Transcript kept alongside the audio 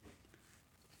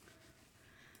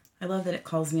I love that it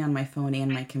calls me on my phone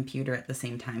and my computer at the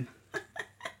same time. Yeah.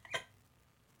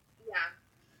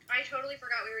 I totally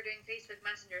forgot we were doing Facebook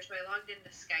Messenger, so I logged into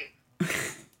Skype. And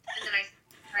then I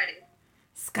ready.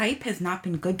 Skype has not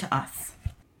been good to us.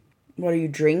 What are you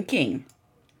drinking?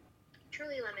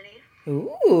 Truly lemonade.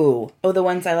 Ooh. Oh, the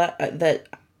ones that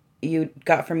you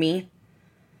got from me?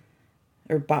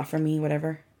 Or bought from me,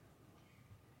 whatever?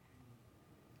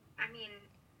 I mean,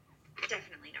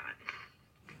 definitely not.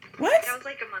 What? That was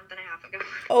like a month and a half ago.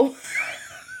 Oh.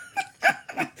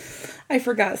 I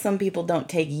forgot some people don't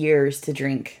take years to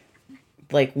drink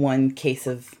like one case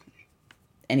of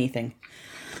anything.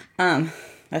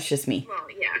 That's just me. Well,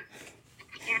 yeah.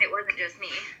 And it wasn't just me.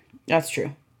 That's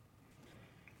true.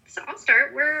 So I'll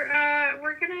start.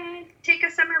 We're gonna take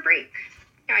a summer break,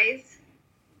 guys.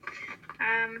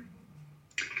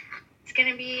 It's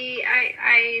gonna be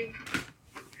I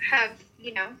have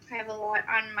I have a lot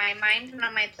on my mind and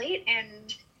on my plate,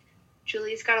 and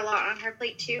Julie's got a lot on her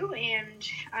plate too, and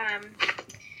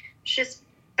it's just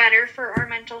better for our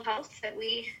mental health that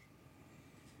we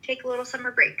take a little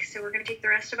summer break. So we're gonna take the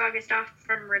rest of August off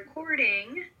from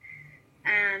recording.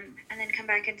 And then come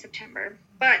back in September.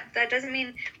 But that doesn't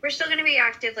mean we're still going to be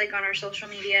active, like, on our social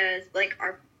media, like,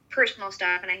 our personal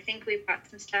stuff. And I think we've got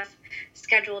some stuff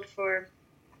scheduled for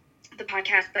the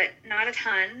podcast, but not a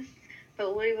ton.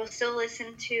 But we will still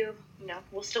listen to,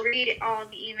 we'll still read all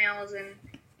the emails and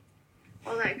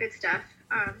all that good stuff.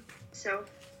 So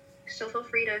still feel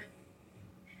free to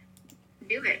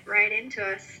do it. Write into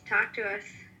us. Talk to us.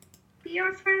 Be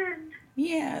our friend.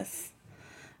 Yes.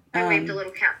 I waved a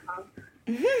little cat paw.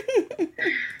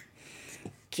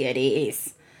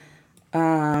 Kitties.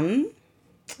 Yeah.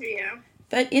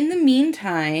 But in the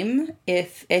meantime,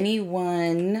 if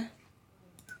anyone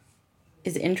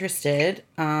is interested,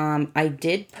 I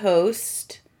did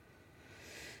post,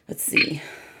 let's see.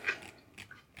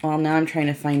 Well, now I'm trying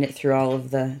to find it through all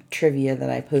of the trivia that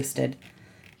I posted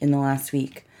in the last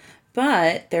week.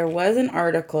 But there was an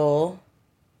article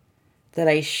that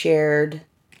I shared,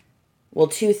 well,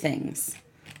 two things.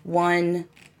 One,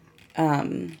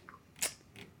 David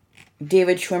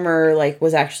Schwimmer,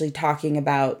 was actually talking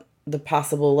about the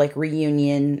possible,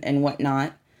 reunion and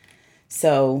whatnot.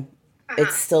 So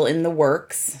it's still in the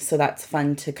works. So that's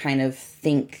fun to kind of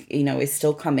think, is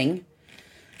still coming.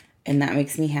 And that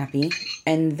makes me happy.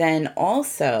 And then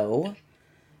also,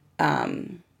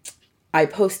 I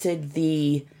posted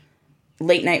the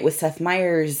Late Night with Seth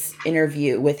Meyers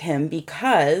interview with him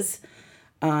because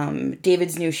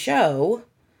David's new show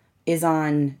is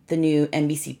on the new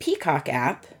NBC Peacock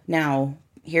app. Now,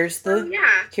 here's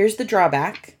the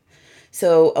drawback.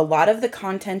 So a lot of the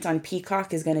content on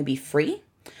Peacock is going to be free.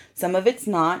 Some of it's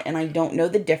not, and I don't know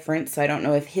the difference. So I don't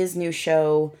know if his new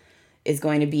show is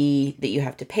going to be that you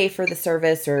have to pay for the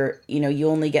service, or, you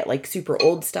only get super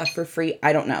old stuff for free.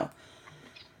 I don't know.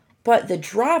 But the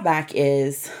drawback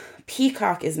is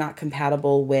Peacock is not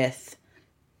compatible with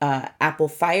Apple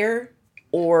Fire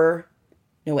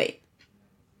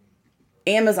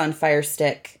Amazon Fire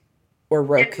Stick or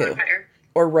Roku.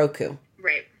 Or Roku.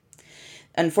 Right.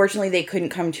 Unfortunately, they couldn't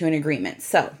come to an agreement.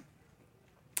 So,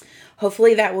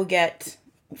 hopefully that will get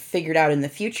figured out in the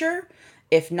future.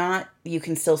 If not, you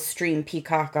can still stream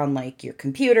Peacock on your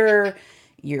computer,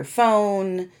 your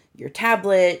phone, your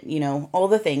tablet, all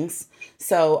the things.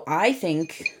 So, I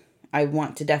think I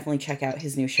want to definitely check out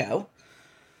his new show.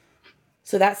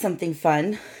 So that's something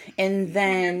fun. And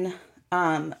then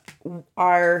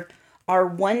our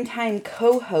one-time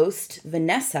co-host,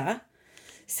 Vanessa,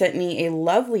 sent me a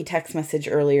lovely text message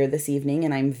earlier this evening,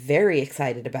 and I'm very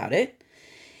excited about it.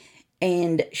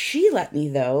 And she let me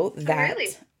know that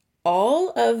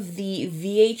all of the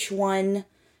VH1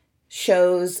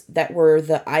 shows that were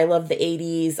the I Love the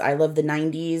 80s, I Love the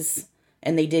 90s,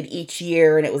 and they did each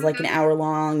year, and it was an hour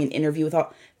long, an interview with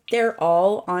they're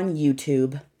all on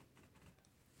YouTube.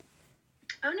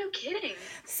 Oh, no kidding.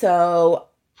 So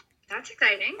that's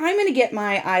exciting. I'm going to get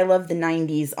my I Love the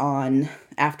 90s on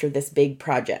after this big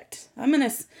project. I'm going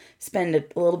to spend a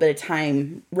little bit of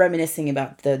time reminiscing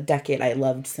about the decade I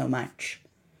loved so much.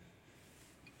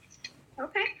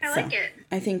 Okay, I like it.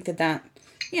 I think that,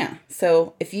 yeah.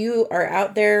 So if you are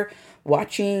out there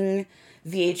watching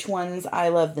VH1's I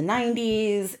Love the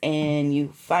 90s and you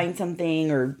find something,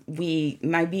 or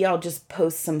maybe I'll just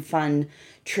post some fun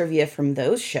trivia from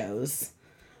those shows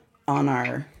on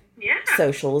our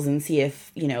socials and see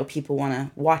if, people want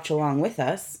to watch along with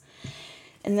us.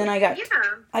 And then I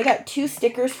got 2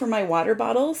 stickers for my water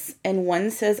bottles, and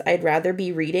one says I'd rather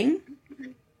be reading.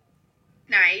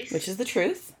 Nice. Which is the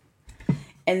truth.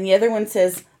 And the other one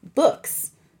says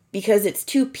books, because it's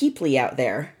too peeply out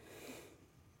there.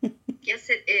 Yes,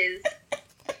 it is.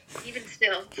 Even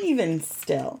still. Even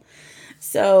still.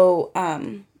 So,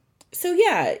 so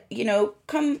yeah,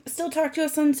 come still talk to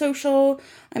us on social.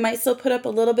 I might still put up a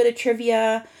little bit of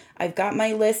trivia. I've got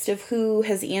my list of who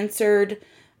has answered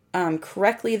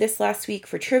correctly this last week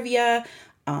for trivia.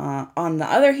 On the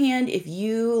other hand, if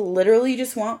you literally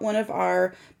just want one of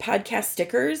our podcast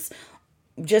stickers,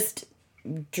 just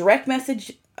direct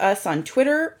message us on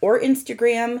Twitter or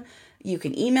Instagram. You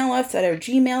can email us at our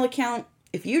Gmail account.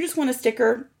 If you just want a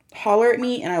sticker, holler at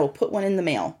me and I will put one in the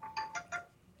mail.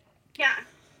 Yeah.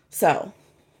 So,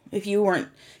 if you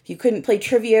couldn't play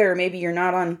trivia, or maybe you're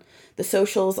not on the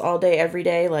socials all day, every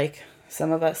day, like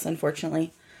some of us,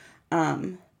 unfortunately.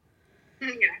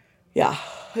 Yeah.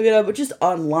 I mean, I'm just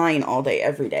online all day,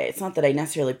 every day. It's not that I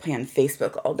necessarily play on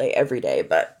Facebook all day, every day,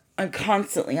 but I'm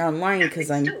constantly online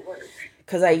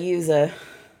because I use a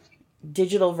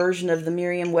digital version of the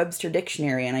Merriam-Webster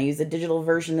dictionary, and I use a digital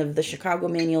version of the Chicago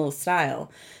Manual of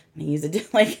Style. And I use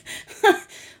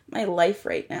my life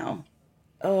right now.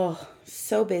 Oh,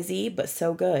 so busy, but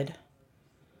so good.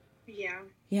 Yeah.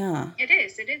 Yeah. It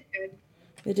is good.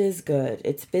 It is good.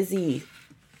 It's busy.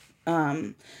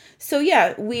 So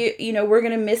yeah, we're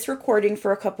going to miss recording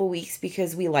for a couple weeks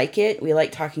because we like it. We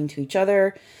like talking to each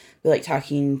other. We like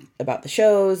talking about the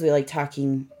shows. We like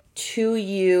talking to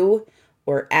you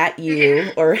or at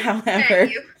you or however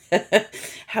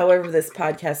this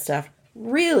podcast stuff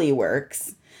really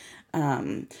works.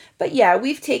 But yeah,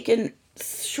 we've taken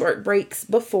short breaks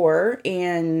before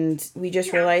and we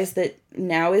just realized that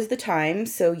now is the time.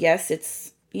 So yes,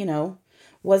 it's,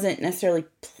 wasn't necessarily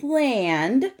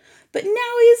planned, but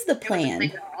now is the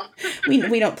plan.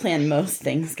 We don't plan most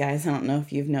things, guys. I don't know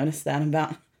if you've noticed that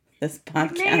about this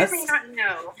podcast. You may or may not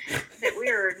know that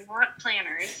we're not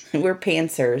planners. We're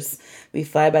pantsers. We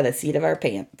fly by the seat of our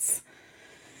pants.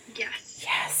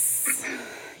 Yes.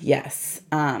 Yes.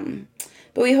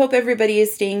 But we hope everybody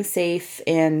is staying safe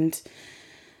and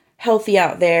healthy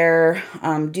out there.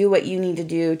 Do what you need to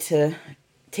do to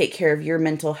take care of your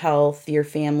mental health, your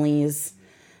families.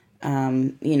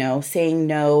 Saying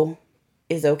no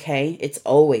is okay. It's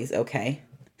always okay.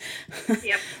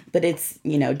 Yep. But it's,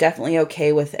 definitely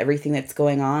okay with everything that's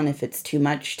going on. If it's too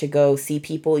much to go see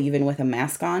people, even with a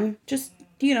mask on, just,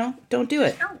 don't do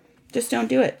it. Just don't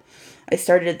do it. I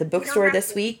started at the bookstore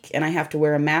this week and I have to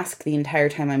wear a mask the entire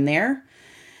time I'm there.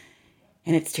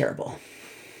 And it's terrible.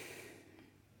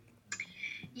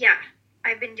 Yeah.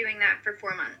 I've been doing that for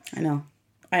 4 months. I know.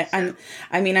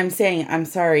 I'm saying, I'm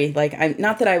sorry. Like, I'm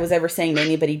not that I was ever saying to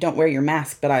anybody, don't wear your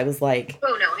mask, but I was like,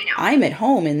 oh no, I know. I'm at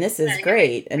home and this is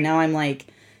great. And now I'm like,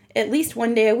 at least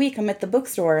one day a week I'm at the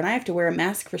bookstore and I have to wear a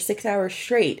mask for 6 hours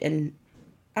straight and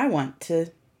I want to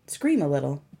scream a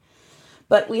little.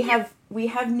 But we have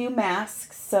new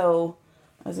masks, so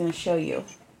I was going to show you.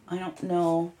 I don't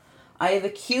know. I have a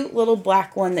cute little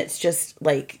black one that's just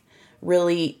like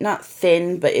really not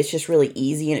thin, but it's just really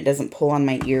easy and it doesn't pull on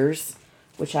my ears,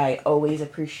 which I always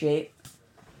appreciate.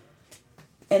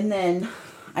 And then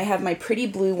I have my pretty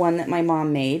blue one that my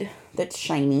mom made that's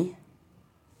shiny.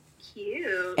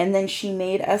 Cute. And then she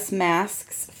made us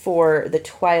masks for the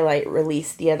Twilight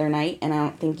release the other night, and I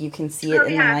don't think you can see it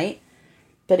in the light.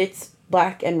 But it's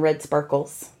black and red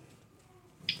sparkles.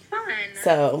 Fun.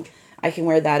 So I can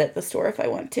wear that at the store if I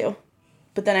want to.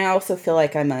 But then I also feel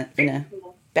like I'm in a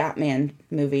Batman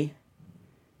movie.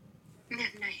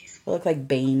 Nice. I look like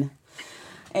Bane.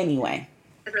 Anyway.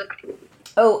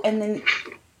 Oh, and then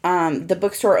the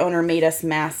bookstore owner made us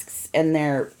masks and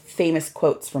their famous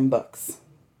quotes from books.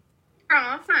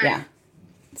 Oh, fun. Yeah.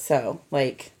 So,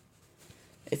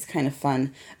 it's kind of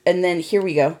fun. And then here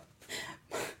we go.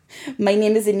 My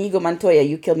name is Inigo Montoya.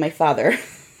 You killed my father.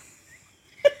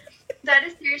 That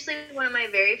is seriously one of my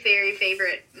very, very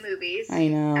favorite movies. I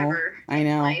know. Ever I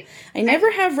know. Life. I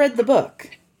never have read the book.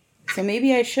 So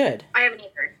maybe I should. I haven't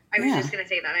either. I was just going to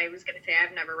say that. I was going to say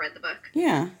I've never read the book.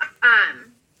 Yeah.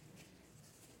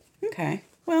 Okay.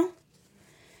 Well.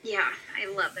 Yeah,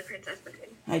 I love The Princess Bride.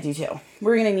 I do too.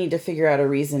 We're going to need to figure out a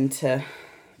reason to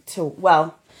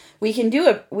we can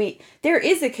do there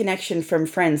is a connection from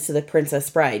Friends to The Princess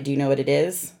Bride. Do you know what it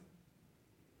is?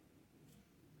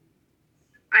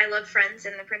 I love Friends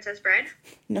and The Princess Bride?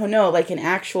 No, like an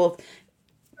actual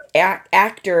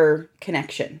actor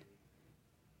connection.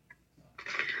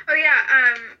 Oh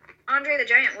yeah, Andre the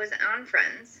Giant was on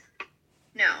Friends.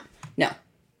 No.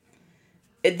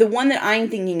 The one that I'm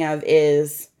thinking of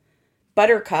is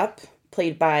Buttercup,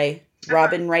 played by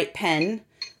Robin Wright Penn,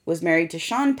 was married to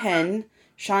Sean Penn.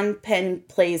 Sean Penn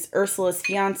plays Ursula's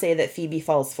fiance that Phoebe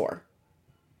falls for.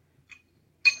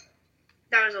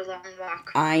 That was a long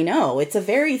walk. I know. It's a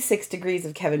very 6 degrees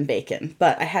of Kevin Bacon,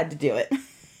 but I had to do it.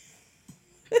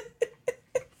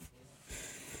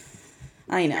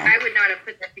 I know. I would not have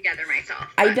put that together myself.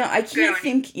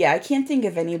 I can't think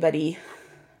of anybody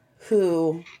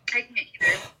who... I can't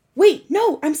either. Wait,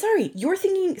 no, I'm sorry. You're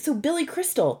thinking, so Billy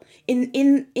Crystal.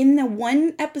 In the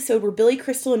one episode where Billy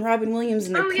Crystal and Robin Williams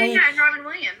and they're playing... and Robin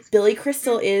Williams. Billy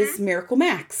Crystal is Miracle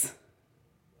Max.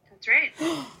 That's right.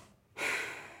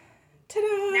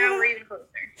 Ta-da! Now we're even closer.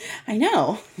 I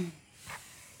know.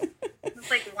 It's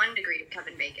like 1 degree of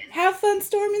Kevin Bacon. Have fun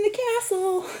storming the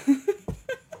castle.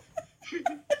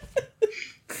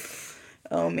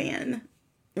 Oh, man.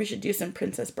 We should do some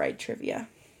Princess Bride trivia.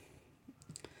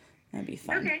 That'd be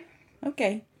fun.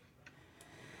 Okay.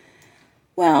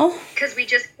 Well... Because we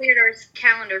just cleared our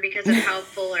calendar because of how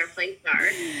full our plates are.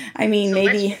 I mean,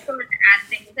 maybe... Let's just go and add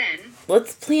things in.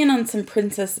 Let's plan on some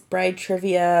Princess Bride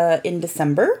trivia in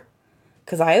December.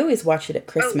 Because I always watch it at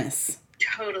Christmas.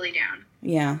 Oh, totally down.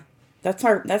 Yeah.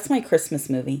 That's my Christmas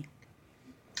movie.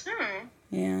 Oh.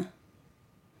 Yeah.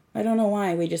 I don't know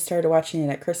why. We just started watching it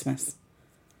at Christmas.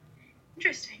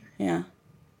 Interesting. Yeah.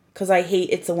 Because I hate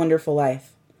It's a Wonderful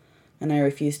Life. And I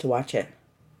refuse to watch it.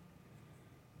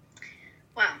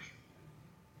 Well.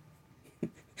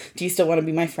 Do you still want to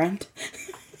be my friend?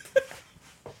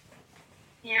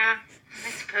 Yeah, I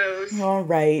suppose. All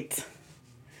right.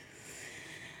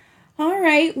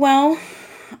 Well,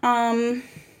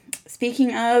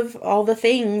 speaking of all the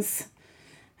things,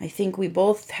 I think we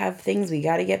both have things we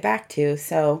got to get back to.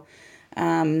 So,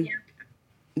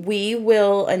 we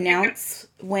will announce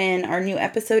when our new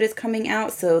episode is coming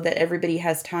out so that everybody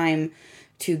has time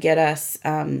to get us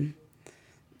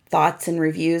thoughts and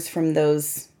reviews from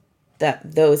those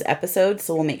episodes.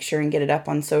 So we'll make sure and get it up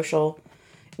on social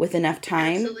with enough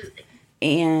time. Absolutely.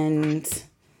 And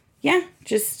yeah,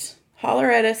 just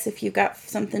holler at us if you've got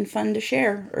something fun to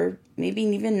share, or maybe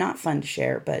even not fun to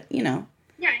share, but you know.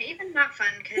 Yeah, even not fun,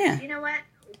 because you know what?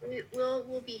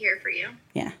 We'll be here for you.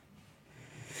 Yeah.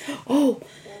 Oh,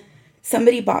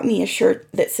 somebody bought me a shirt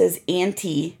that says,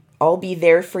 "Auntie, I'll be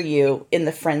there for you," in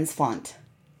the Friends font.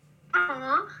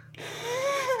 Aww.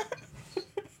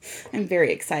 I'm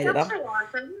very excited. That's so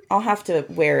awesome. I'll have to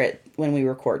wear it when we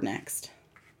record next.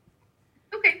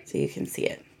 Okay. So you can see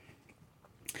it.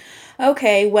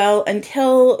 Okay, well,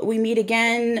 until we meet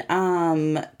again,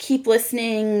 keep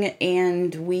listening,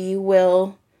 and we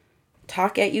will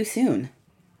talk at you soon.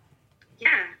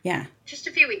 Yeah. Yeah. Just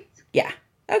a few weeks. Yeah.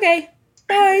 Okay.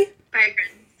 Bye. Bye,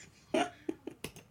 friends.